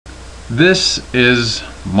This is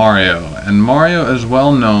Mario, and Mario is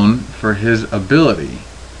well known for his ability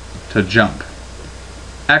to jump.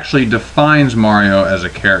 Actually defines Mario as a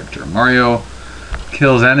character. Mario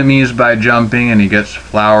kills enemies by jumping, and he gets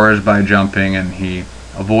flowers by jumping, and he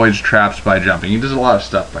avoids traps by jumping. He does a lot of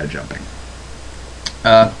stuff by jumping.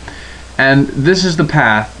 And this is the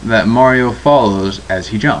path that Mario follows as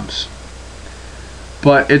he jumps.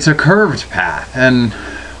 But it's a curved path, and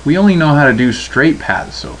we only know how to do straight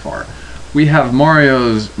paths so far. We have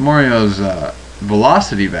Mario's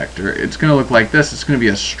velocity vector. It's going to look like this. It's going to be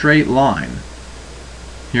a straight line.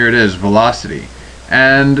 Here it is, velocity.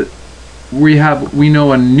 And we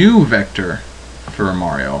know a new vector for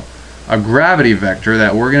Mario, a gravity vector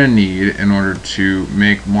that we're going to need in order to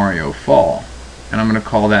make Mario fall. And I'm going to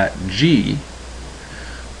call that G.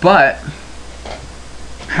 But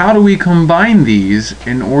how do we combine these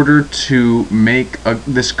in order to make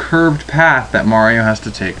this curved path that Mario has to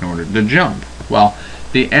take in order to jump? Well,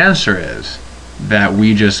 the answer is that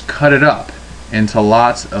we just cut it up into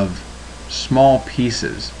lots of small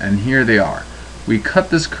pieces, and here they are. We cut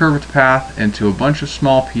this curved path into a bunch of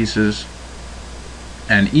small pieces,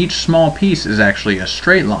 and each small piece is actually a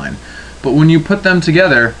straight line, but when you put them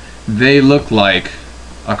together they look like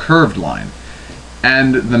a curved line.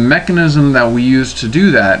 And the mechanism that we use to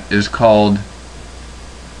do that is called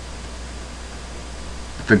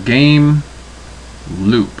the game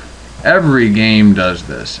loop. Every game does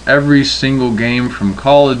this. Every single game from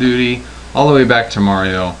Call of Duty all the way back to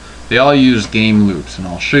Mario, they all use game loops, and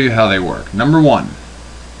I'll show you how they work. Number one,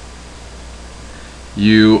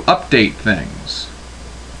 you update things.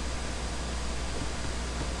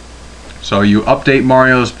 So you update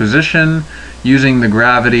Mario's position using the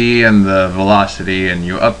gravity and the velocity, and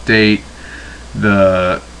you update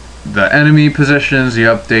the enemy positions, you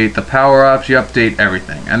update the power-ups, you update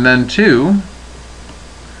everything. And then two,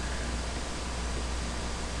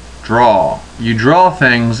 draw. You draw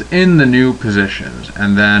things in the new positions.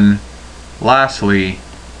 And then lastly,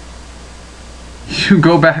 you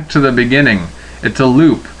go back to the beginning. It's a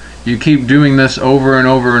loop. You keep doing this over and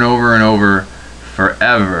over and over and over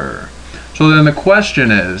forever. So then the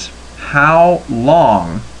question is, how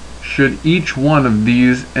long should each one of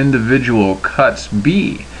these individual cuts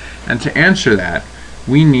be? And to answer that,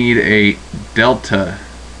 we need a delta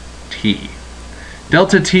t.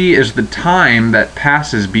 Delta t is the time that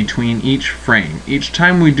passes between each frame. Each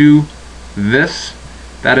time we do this,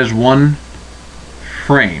 that is one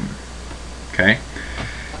frame. Okay?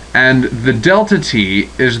 And the delta t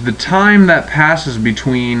is the time that passes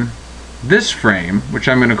between this frame, which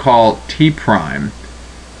I'm going to call t prime,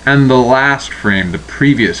 and the last frame, the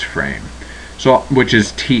previous frame, so which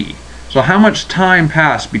is t. So how much time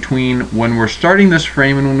passed between when we're starting this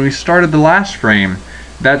frame and when we started the last frame?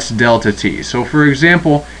 That's delta t. So for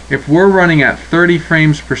example, if we're running at 30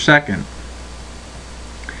 frames per second,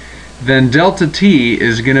 then delta t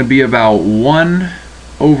is going to be about 1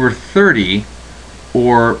 over 30,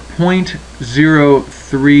 or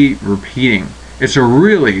 0.03 repeating. It's a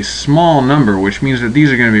really small number, which means that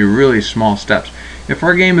these are going to be really small steps. If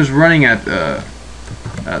our game is running at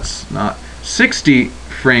 60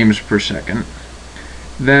 frames per second,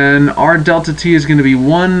 then our delta t is going to be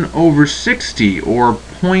 1 over 60, or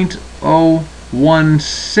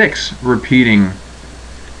 0.016 repeating.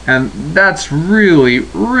 And that's really,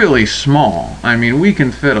 really small. I mean, we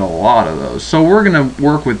can fit a lot of those. So we're going to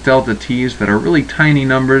work with delta t's that are really tiny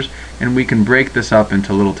numbers, and we can break this up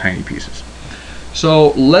into little tiny pieces.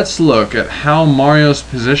 So let's look at how Mario's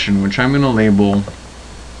position, which I'm going to label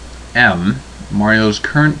M, Mario's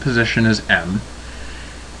current position is M,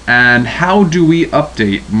 and how do we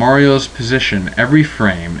update Mario's position every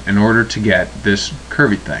frame in order to get this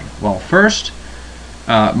curvy thing? Well, first,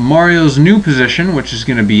 Mario's new position, which is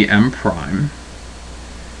going to be M prime,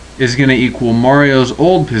 is going to equal Mario's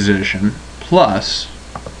old position plus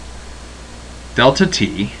delta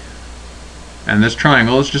t, and this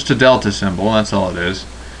triangle is just a delta symbol, that's all it is,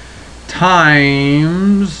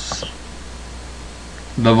 times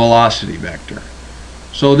the velocity vector.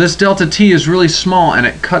 So this delta t is really small, and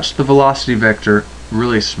it cuts the velocity vector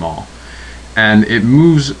really small, and it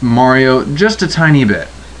moves Mario just a tiny bit.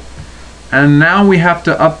 And now we have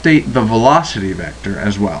to update the velocity vector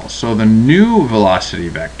as well. So the new velocity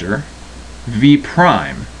vector, v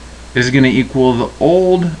prime, is going to equal the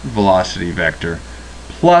old velocity vector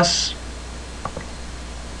plus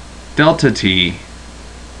delta t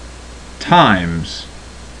times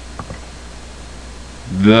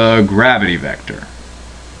the gravity vector.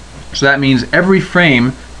 So that means every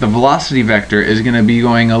frame the velocity vector is going to be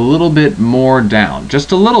going a little bit more down,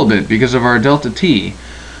 just a little bit because of our delta t,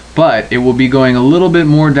 but it will be going a little bit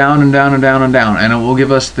more down and down and down and down, and it will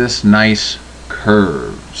give us this nice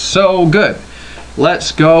curve. So good.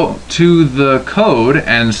 Let's go to the code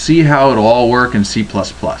and see how it'll all work in C++.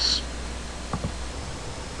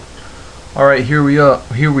 Alright, here we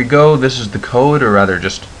go. This is the code, or rather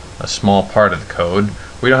just a small part of the code.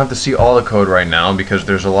 We don't have to see all the code right now because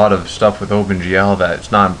there's a lot of stuff with OpenGL that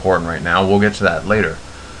it's not important right now. We'll get to that later.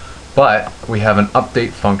 But we have an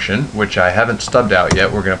update function, which I haven't stubbed out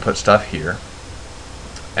yet. We're going to put stuff here.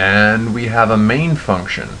 And we have a main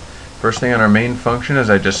function. First thing on our main function is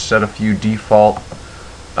I just set a few default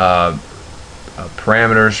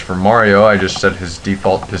parameters for Mario. I just set his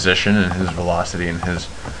default position and his velocity and his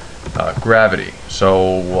gravity.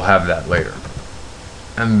 So we'll have that later.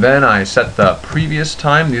 And then I set the previous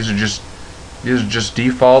time. These are just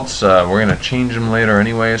defaults. We're going to change them later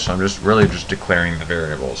anyway, so I'm really just declaring the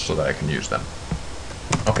variables so that I can use them.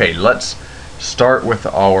 Okay, let's start with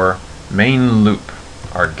our main loop,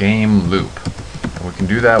 our game loop. And we can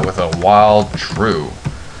do that with a while true.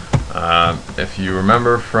 If you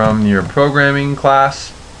remember from your programming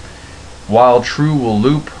class, while true will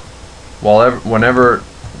loop whenever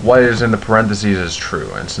what is in the parentheses is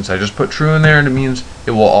true. And since I just put true in there, it means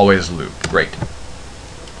it will always loop. Great.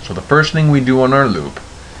 So the first thing we do on our loop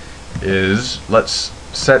is let's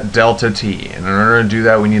set delta t. And in order to do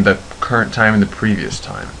that, we need the current time and the previous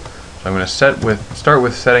time. So I'm going to start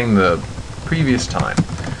with setting the previous time.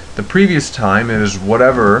 The previous time is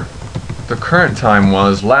whatever the current time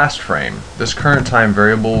was last frame. This current time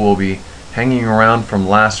variable will be hanging around from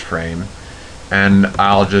last frame, and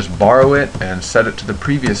I'll just borrow it and set it to the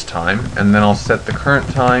previous time, and then I'll set the current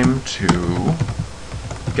time to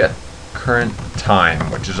get current time,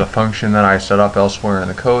 which is a function that I set up elsewhere in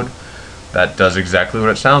the code that does exactly what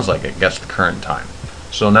it sounds like. It gets the current time.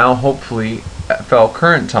 So now hopefully FL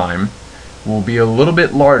current time will be a little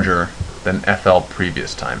bit larger than FL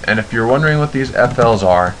previous time. And if you're wondering what these FLs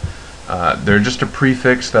are, they're just a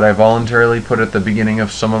prefix that I voluntarily put at the beginning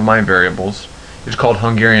of some of my variables. It's called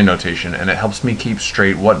Hungarian notation, and it helps me keep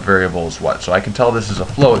straight what variable is what. So I can tell this is a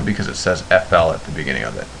float because it says FL at the beginning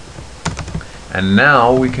of it. And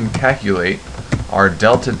now we can calculate our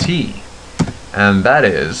delta t. And that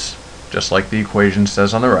is, just like the equation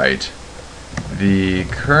says on the right, the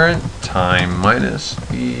current time minus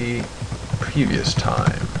the previous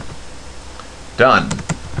time. Done.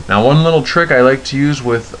 Now one little trick I like to use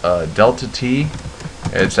with delta t,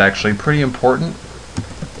 it's actually pretty important.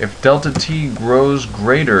 If delta t grows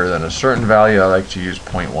greater than a certain value, I like to use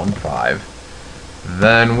 0.15,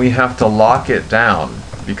 then we have to lock it down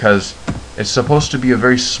because it's supposed to be a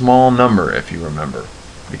very small number, if you remember,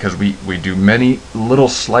 because we do many little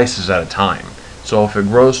slices at a time. So if it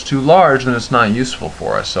grows too large, then it's not useful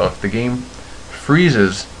for us. So if the game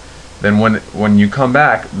freezes, then when you come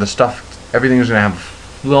back, everything is going to have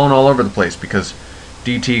flown all over the place because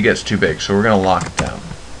dt gets too big. So we're going to lock it down.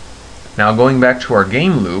 Now going back to our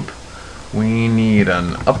game loop, we need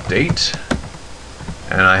an update,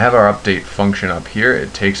 and I have our update function up here.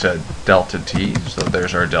 It takes a delta t, so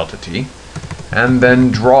there's our delta t, and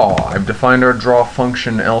then draw. I've defined our draw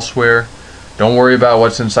function elsewhere. Don't worry about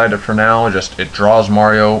what's inside it for now, just it draws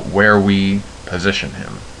Mario where we position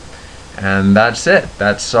him. And that's it.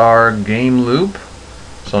 That's our game loop.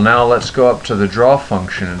 So now let's go up to the draw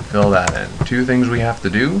function and fill that in. Two things we have to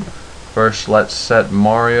do. First, let's set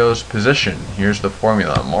Mario's position. Here's the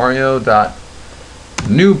formula. Mario.new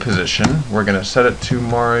position. We're going to set it to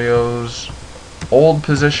Mario's old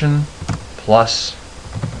position plus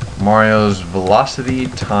Mario's velocity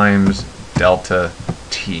times delta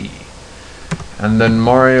t. And then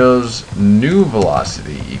Mario's new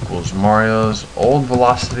velocity equals Mario's old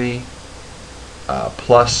velocity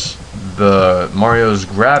plus the Mario's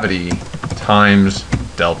gravity times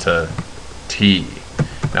delta t.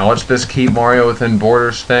 Now what's this keep Mario within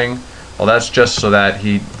borders thing? Well, that's just so that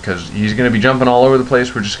because he's going to be jumping all over the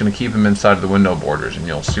place, we're just going to keep him inside of the window borders, and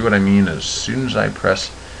you'll see what I mean as soon as I press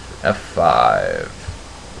F5.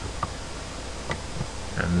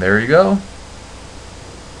 And there you go.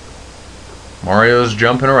 Mario's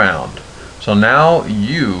jumping around. So now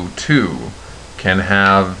you too can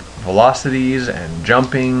have velocities and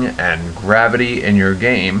jumping and gravity in your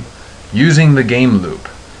game using the game loop.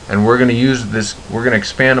 And we're going to use this, we're going to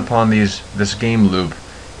expand upon this game loop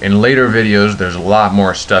in later videos. There's a lot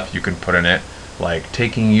more stuff you can put in it, like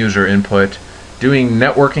taking user input, doing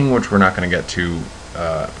networking, which we're not going to get to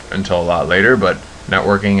until a lot later, but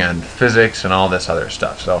networking and physics and all this other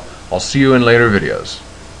stuff. So I'll see you in later videos.